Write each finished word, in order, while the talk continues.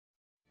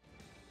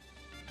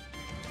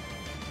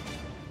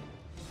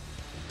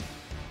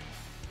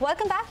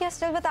Welcome back. You're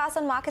still with us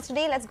on Markets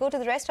Today. Let's go to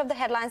the rest of the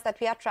headlines that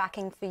we are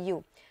tracking for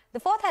you. The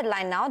fourth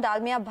headline now,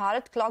 Dalmia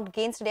Bharat clocked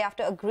gains today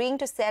after agreeing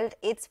to sell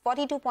its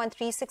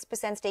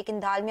 42.36% stake in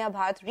Dalmia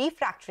Bharat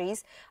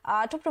Refractories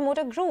to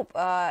promoter group,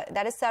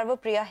 that is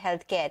Sarvapriya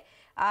Healthcare.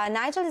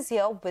 Nigel is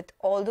here with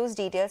all those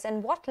details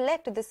and what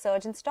led to this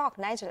surge in stock.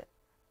 Nigel.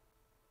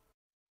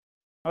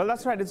 Well,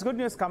 that's right. It's good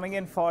news coming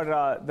in for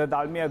the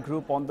Dalmia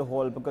Group on the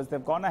whole, because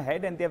they've gone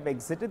ahead and they've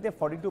exited their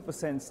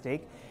 42%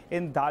 stake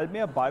in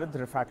Dalmia Bharat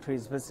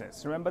Refractories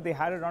business. Remember, they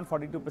had around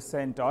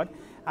 42% odd,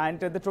 and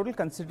the total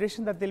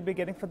consideration that they'll be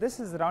getting for this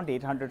is around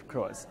 800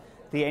 crores.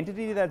 The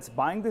entity that's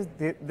buying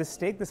this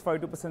stake, this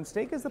 42%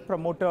 stake, is the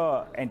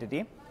promoter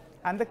entity.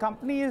 And the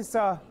company is,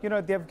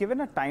 they have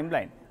given a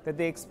timeline that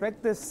they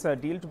expect this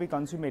deal to be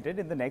consummated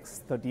in the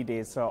next 30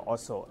 days or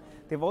so.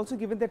 They've also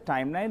given the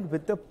timeline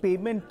with the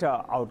payment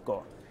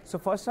outgo. So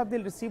first up,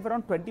 they'll receive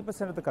around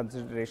 20% of the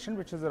consideration,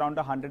 which is around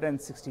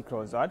 160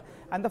 crores odd.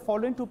 And the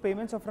following two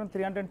payments of around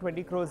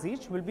 320 crores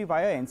each will be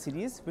via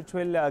NCDs, which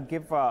will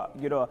give,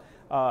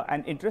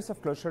 an interest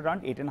of close to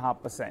around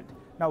 8.5%.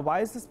 Now,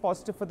 why is this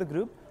positive for the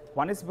group?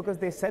 One is because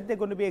they said they're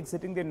going to be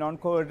exiting their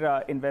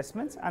non-core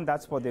investments, and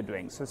that's what they're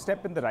doing. So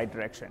step in the right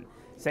direction.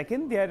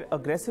 Second, they are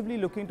aggressively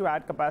looking to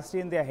add capacity,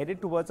 and they are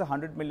headed towards a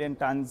 100 million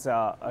tons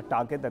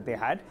target that they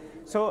had.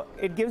 So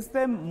it gives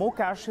them more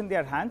cash in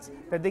their hands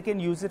that they can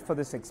use it for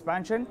this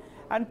expansion.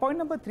 And point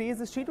number three is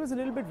the street was a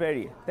little bit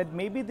wary that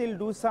maybe they'll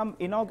do some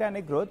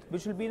inorganic growth,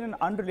 which will be in an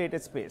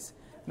unrelated space.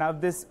 Now,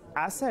 if this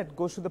asset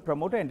goes to the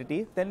promoter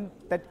entity, then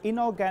that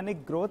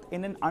inorganic growth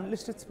in an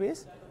unlisted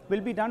space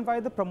will be done by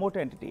the promoter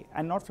entity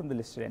and not from the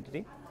listed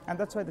entity. And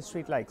that's why the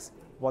street likes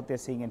what they're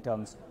seeing in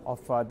terms of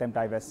them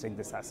divesting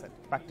this asset.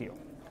 Back to you.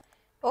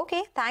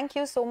 Okay, thank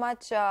you so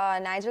much,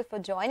 Nigel, for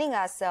joining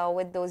us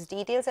with those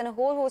details and a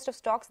whole host of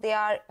stocks. They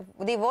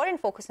were in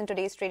focus in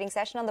today's trading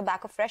session on the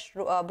back of fresh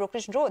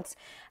brokerage growths.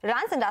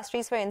 Reliance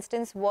Industries, for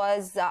instance,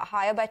 was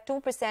higher by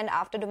 2%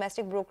 after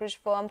domestic brokerage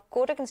firm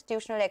Kotak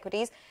Institutional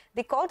Equities.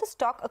 They called the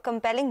stock a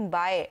compelling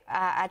buy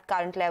at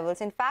current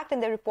levels. In fact, in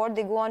their report,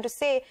 they go on to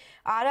say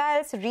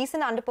RIL's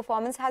recent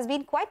underperformance has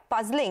been quite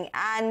puzzling,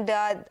 and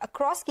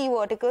across key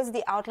verticals,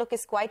 the outlook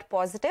is quite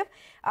positive.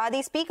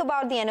 They speak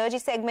about the energy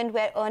segment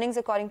where earnings,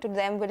 according to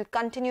them, will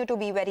continue to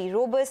be very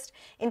robust.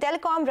 In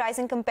telecom,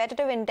 rising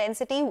competitive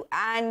intensity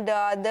and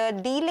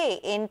the delay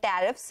in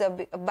tariffs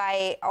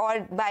by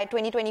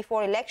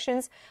 2024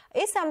 elections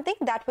is something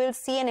that will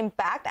see an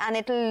impact, and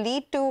it will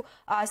lead to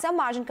some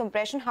margin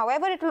compression.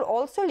 However, it will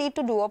also lead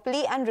to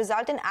duopoly and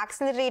result in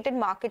accelerated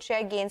market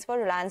share gains for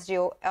Reliance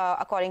Jio,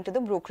 according to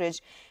the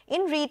brokerage.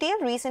 In retail,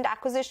 recent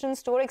acquisitions,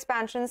 store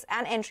expansions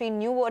and entry in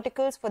new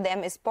verticals for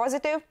them is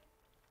positive.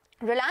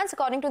 Reliance,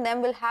 according to them,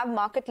 will have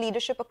market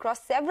leadership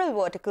across several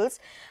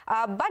verticals,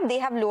 but they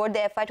have lowered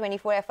their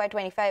FY24,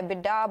 FY25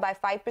 EBITDA by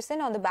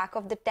 5% on the back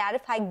of the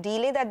tariff hike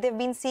delay that they've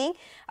been seeing.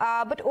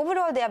 But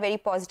overall, they are very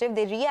positive.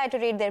 They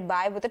reiterate their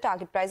buy with a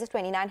target price of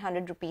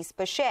 2,900 rupees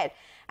per share.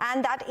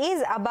 And that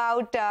is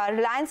about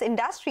Reliance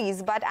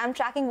Industries. But I'm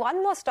tracking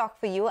one more stock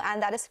for you,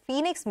 and that is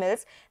Phoenix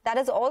Mills. That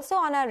is also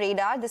on our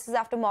radar. This is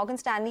after Morgan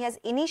Stanley has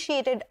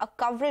initiated a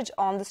coverage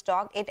on the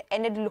stock. It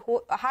ended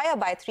higher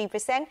by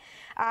 3%.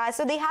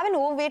 So they have an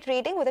overweight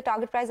rating with a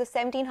target price of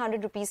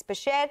 1,700 rupees per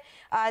share.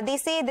 They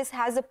say this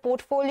has a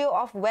portfolio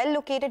of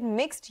well-located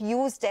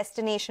mixed-use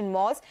destination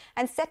malls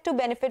and set to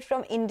benefit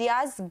from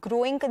India's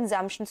growing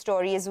consumption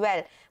story as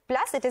well.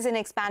 Plus, it is an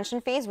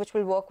expansion phase which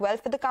will work well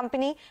for the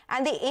company,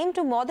 and they aim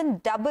to more than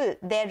double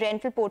their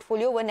rental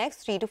portfolio over the next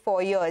 3 to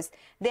 4 years.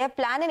 They have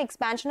planned an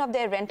expansion of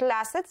their rental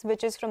assets,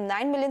 which is from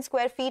 9 million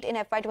square feet in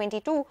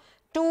FY22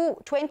 to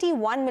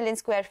 21 million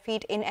square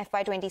feet in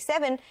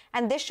FY27,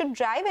 and this should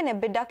drive an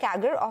EBITDA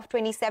CAGR of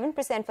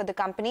 27% for the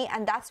company,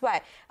 and that's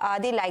why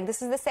they like.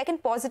 This is the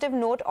second positive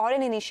note or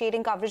an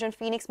initiating coverage on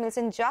Phoenix Mills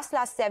in just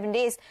last 7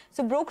 days.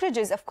 So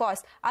brokerages, of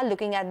course, are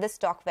looking at this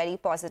stock very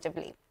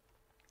positively.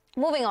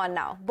 Moving on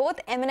now,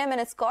 both M&M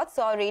and Escorts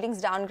saw ratings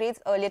downgrades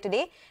earlier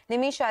today.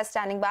 Nimesh is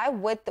standing by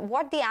with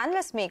what the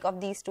analysts make of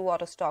these two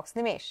auto stocks.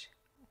 Nimesh.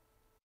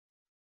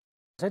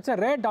 So it's a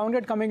rare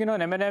downgrade coming in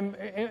on M&M.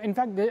 In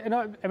fact,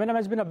 M&M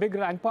has been a big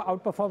rank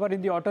outperformer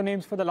in the auto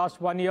names for the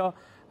last 1 year.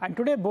 And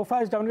today, BofA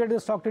has downgraded the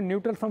stock to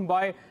neutral from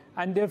buy,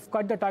 and they've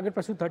cut the target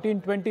price to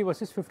 1,320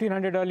 versus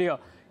 1,500 earlier.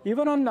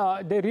 Even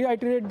on, they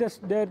reiterated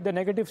the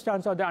negative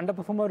stance or the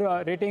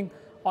underperformer rating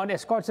on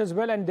Escorts as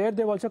well, and there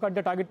they've also cut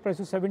the target price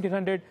to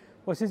 1,700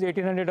 versus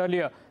 1,800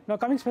 earlier. Now,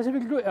 coming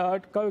specifically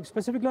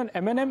on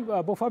M&M,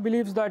 BofA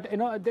believes that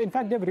in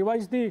fact they've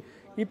revised the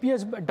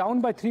EPS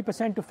down by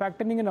 3% to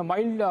factoring in a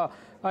mild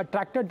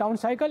tractor down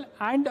cycle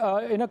and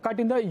a cut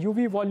in the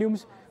UV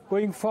volumes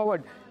going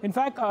forward. In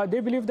fact,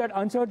 they believe that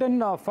uncertain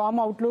farm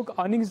outlook,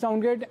 earnings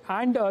downgrade,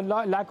 and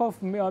lack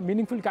of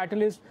meaningful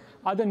catalysts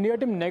are the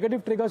near-term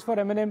negative triggers for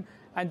M&M,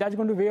 and that's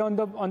going to weigh on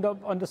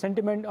the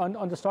sentiment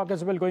on the stock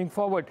as well going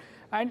forward.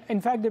 And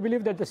in fact, they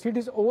believe that the street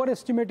is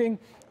overestimating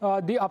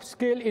the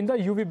upscale in the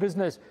UV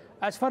business.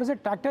 As far as the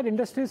tractor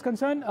industry is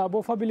concerned,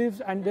 BofA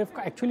believes, and they've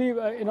actually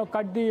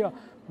cut the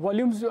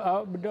volumes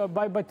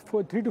by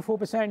 3 to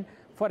 4%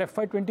 for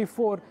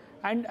FY24,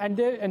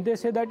 and they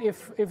say that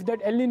if that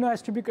El Nino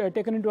has to be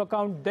taken into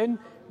account, then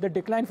the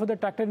decline for the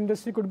tractor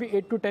industry could be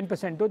 8 to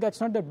 10%. Though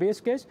that's not the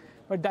base case,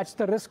 but that's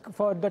the risk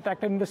for the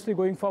tractor industry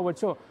going forward.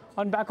 So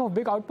on back of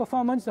big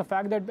outperformance, the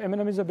fact that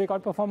M&M is a big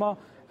outperformer,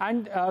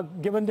 and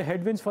given the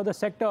headwinds for the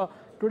sector,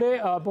 today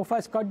BofA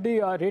has cut the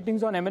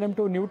ratings on M&M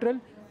to neutral,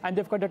 and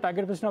they've got a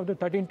target position of the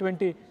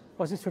 1320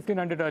 versus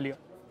 1500 earlier.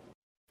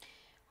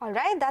 All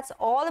right, that's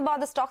all about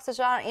the stocks which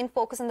are in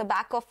focus on the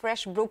back of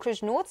fresh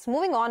brokerage notes.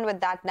 Moving on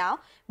with that now,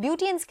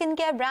 beauty and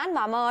skincare brand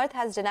Mamaearth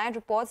has denied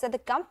reports that the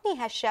company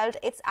has shelved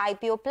its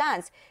IPO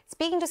plans.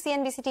 Speaking to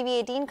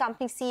CNBC-TV18,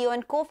 company CEO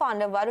and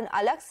co-founder Varun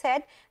Alagh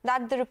said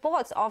that the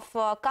reports of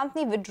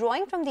company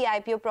withdrawing from the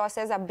IPO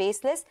process are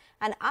baseless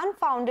and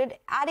unfounded,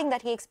 adding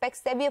that he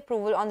expects SEBI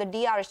approval on the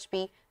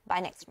DRHP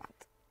by next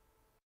month.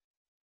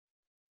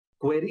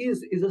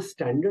 Queries is a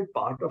standard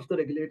part of the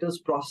regulator's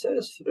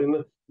process.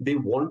 They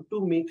want to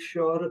make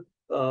sure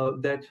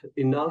that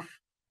enough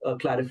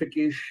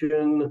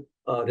clarification,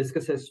 risk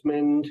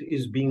assessment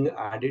is being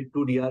added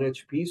to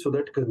DRHP so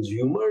that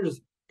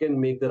consumers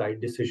can make the right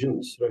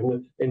decisions,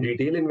 and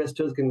retail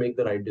investors can make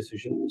the right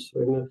decisions.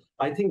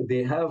 I think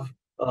they have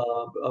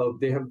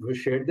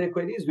shared their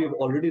queries. We have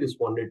already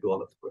responded to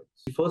all of the queries.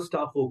 We first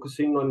start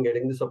focusing on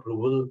getting this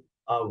approval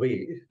our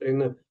way,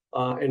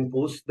 and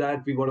post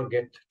that we want to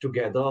get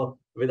together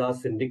with our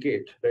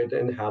syndicate, right,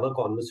 and have a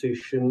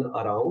conversation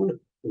around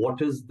what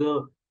is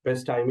the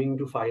best timing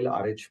to file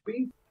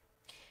RHP.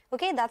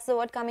 Okay, that's the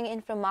word coming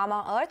in from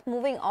Mamaearth.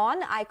 Moving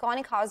on,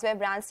 iconic houseware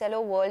brand Cello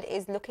World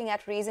is looking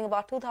at raising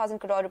about 2,000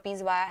 crore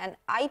rupees via an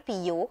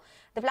IPO.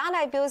 The planned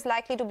IPO is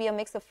likely to be a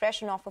mix of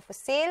fresh and offer for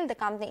sale. The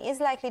company is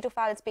likely to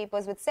file its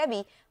papers with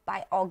SEBI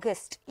by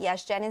August.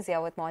 Yash Jain is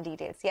here with more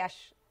details.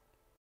 Yash.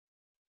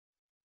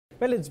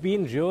 Well, it's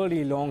been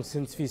really long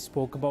since we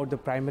spoke about the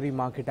primary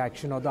market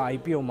action or the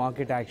IPO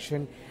market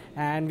action,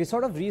 and we're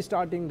sort of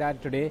restarting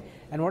that today.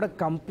 And what a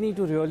company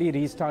to really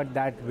restart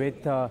that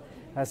with.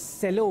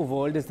 Cello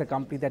World is the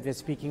company that we're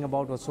speaking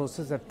about. What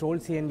sources have told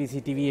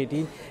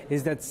CNBC-TV18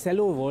 is that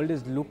Cello World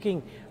is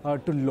looking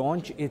to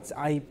launch its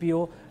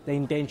IPO. The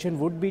intention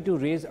would be to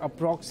raise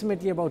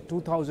approximately about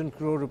 2,000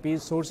 crore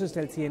rupees. Sources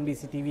tell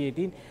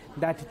CNBC-TV18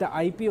 that the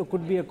IPO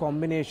could be a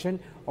combination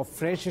of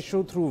fresh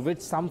issue through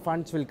which some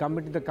funds will come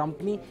into the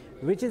company,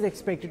 which is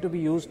expected to be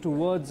used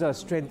towards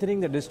strengthening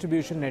the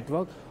distribution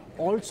network.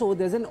 Also,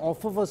 there's an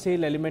offer for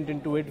sale element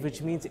into it,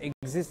 which means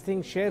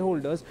existing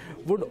shareholders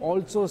would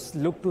also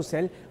look to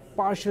sell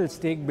partial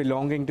stake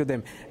belonging to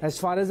them. As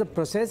far as the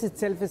process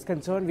itself is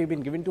concerned, we've been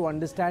given to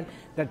understand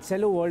that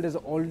Cello World has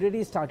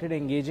already started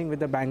engaging with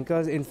the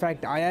bankers. In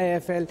fact,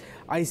 IIFL,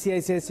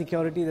 ICICI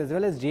Securities as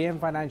well as JM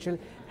Financial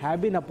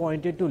have been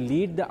appointed to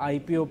lead the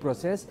IPO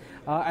process.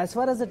 As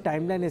far as the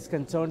timeline is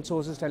concerned,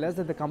 sources tell us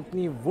that the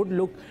company would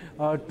look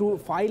to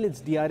file its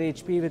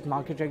DRHP with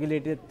market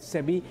regulated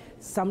SEBI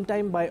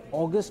sometime by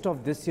August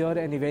of this year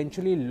and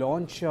eventually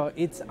launch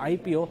its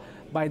IPO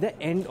by the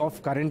end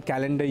of current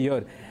calendar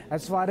year.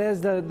 As far as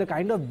the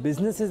kind of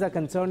businesses are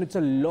concerned, it's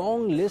a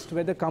long list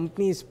where the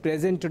company is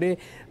present today,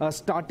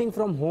 starting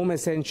from home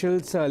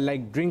essentials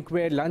like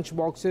drinkware, lunch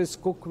boxes,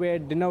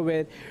 cookware,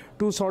 dinnerware,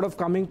 to sort of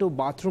coming to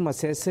bathroom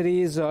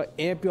accessories,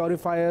 air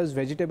purifiers,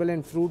 vegetable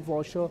and fruit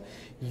washer,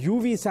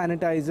 UV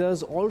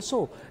sanitizers.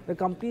 Also, the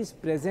company is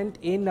present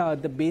in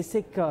the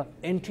basic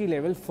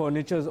entry-level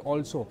furnitures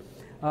also.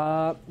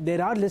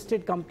 There are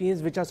listed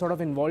companies which are sort of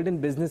involved in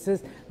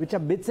businesses which are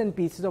bits and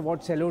pieces of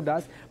what Cello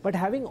does, but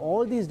having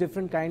all these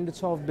different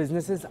kinds of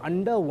businesses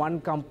under one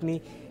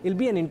company will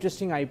be an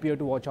interesting IPO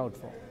to watch out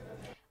for.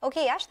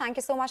 Okay, Yash, thank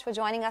you so much for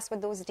joining us with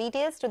those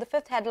details. To the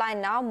fifth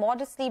headline now,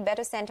 modestly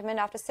better sentiment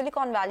after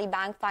Silicon Valley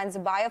Bank finds a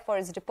buyer for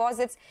its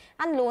deposits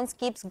and loans,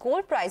 keeps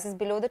gold prices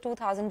below the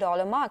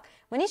 $2,000 mark.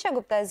 Manisha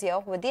Gupta is here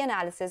with the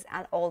analysis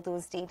and all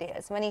those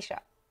details. Manisha.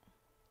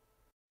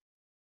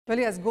 Well,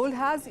 yes, gold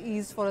has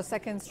eased for a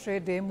second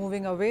straight day,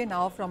 moving away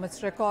now from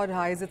its record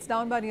highs. It's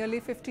down by nearly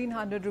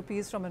 1,500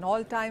 rupees from an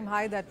all-time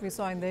high that we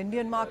saw in the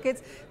Indian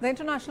markets. The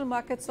international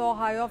market saw a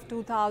high of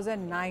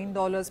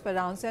 $2,009 per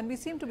ounce, and we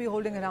seem to be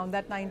holding around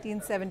that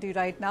 1970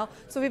 right now.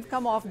 So we've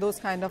come off those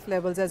kind of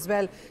levels as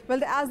well.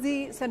 Well, as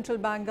the central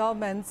banks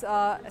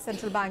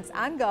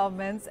and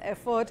governments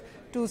effort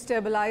to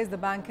stabilize the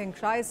banking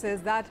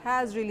crisis, that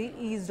has really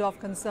eased off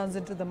concerns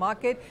into the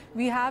market.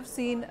 We have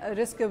seen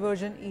risk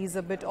aversion ease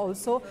a bit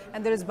also,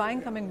 and there is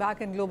buying coming back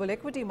in global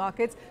equity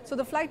markets. So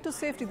the flight to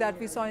safety that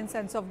we saw in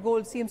sense of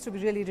gold seems to be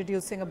really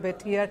reducing a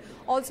bit here.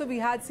 Also, we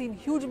had seen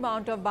huge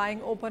amount of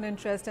buying open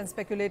interest and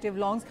speculative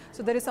longs.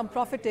 So there is some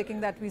profit taking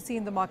that we see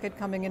in the market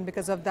coming in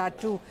because of that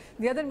too.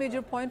 The other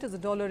major point is the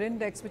dollar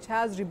index, which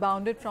has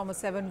rebounded from a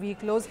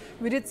 7-week lows.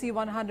 We did see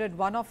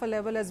 101 off a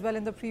level as well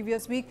in the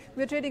previous week.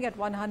 We're trading at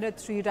 103.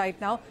 3 right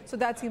now. So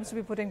that seems to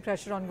be putting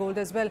pressure on gold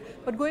as well.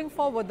 But going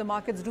forward, the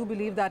markets do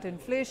believe that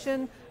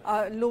inflation,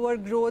 lower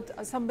growth,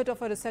 some bit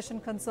of a recession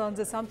concerns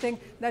is something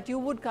that you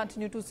would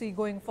continue to see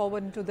going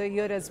forward into the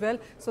year as well.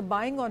 So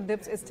buying on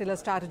dips is still a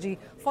strategy.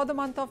 For the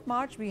month of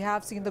March, we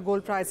have seen the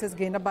gold prices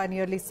gain up by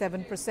nearly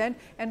 7%.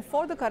 And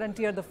for the current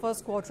year, the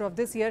first quarter of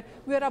this year,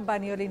 we are up by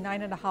nearly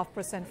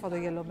 9.5% for the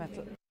yellow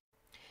metal.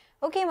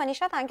 Okay,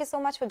 Manisha, thank you so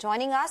much for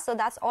joining us. So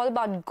that's all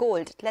about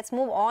gold. Let's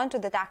move on to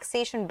the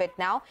taxation bit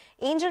now.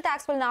 Angel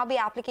tax will now be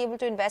applicable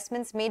to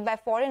investments made by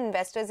foreign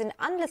investors in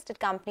unlisted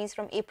companies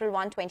from April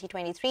 1,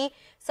 2023.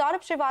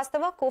 Saurabh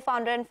Srivastava,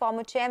 co-founder and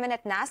former chairman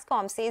at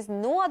NASSCOM, says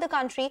no other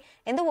country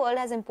in the world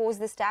has imposed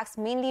this tax,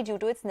 mainly due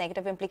to its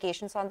negative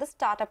implications on the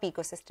startup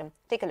ecosystem.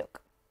 Take a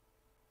look.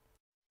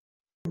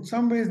 In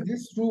some ways,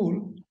 this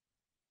rule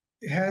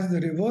has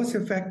the reverse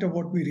effect of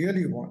what we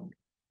really want.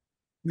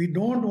 We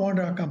don't want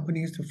our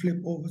companies to flip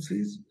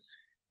overseas.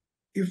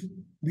 If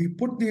we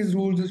put these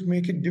rules, which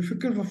make it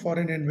difficult for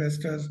foreign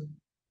investors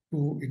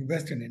to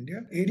invest in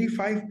India,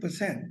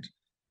 85%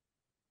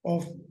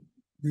 of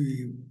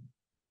the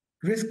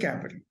risk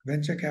capital,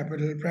 venture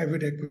capital,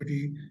 private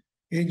equity,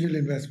 angel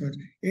investments,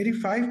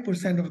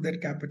 85% of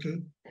that capital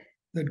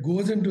that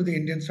goes into the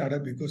Indian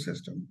startup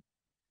ecosystem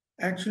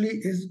actually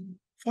is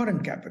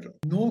foreign capital.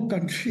 No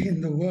country in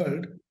the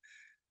world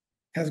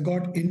has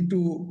got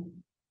into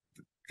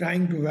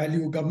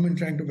government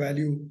trying to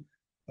value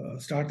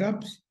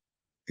startups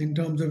in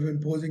terms of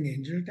imposing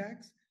angel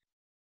tax.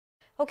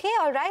 Okay,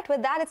 all right.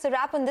 With that, it's a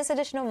wrap on this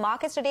edition of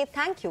Markets Today.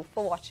 Thank you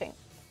for watching.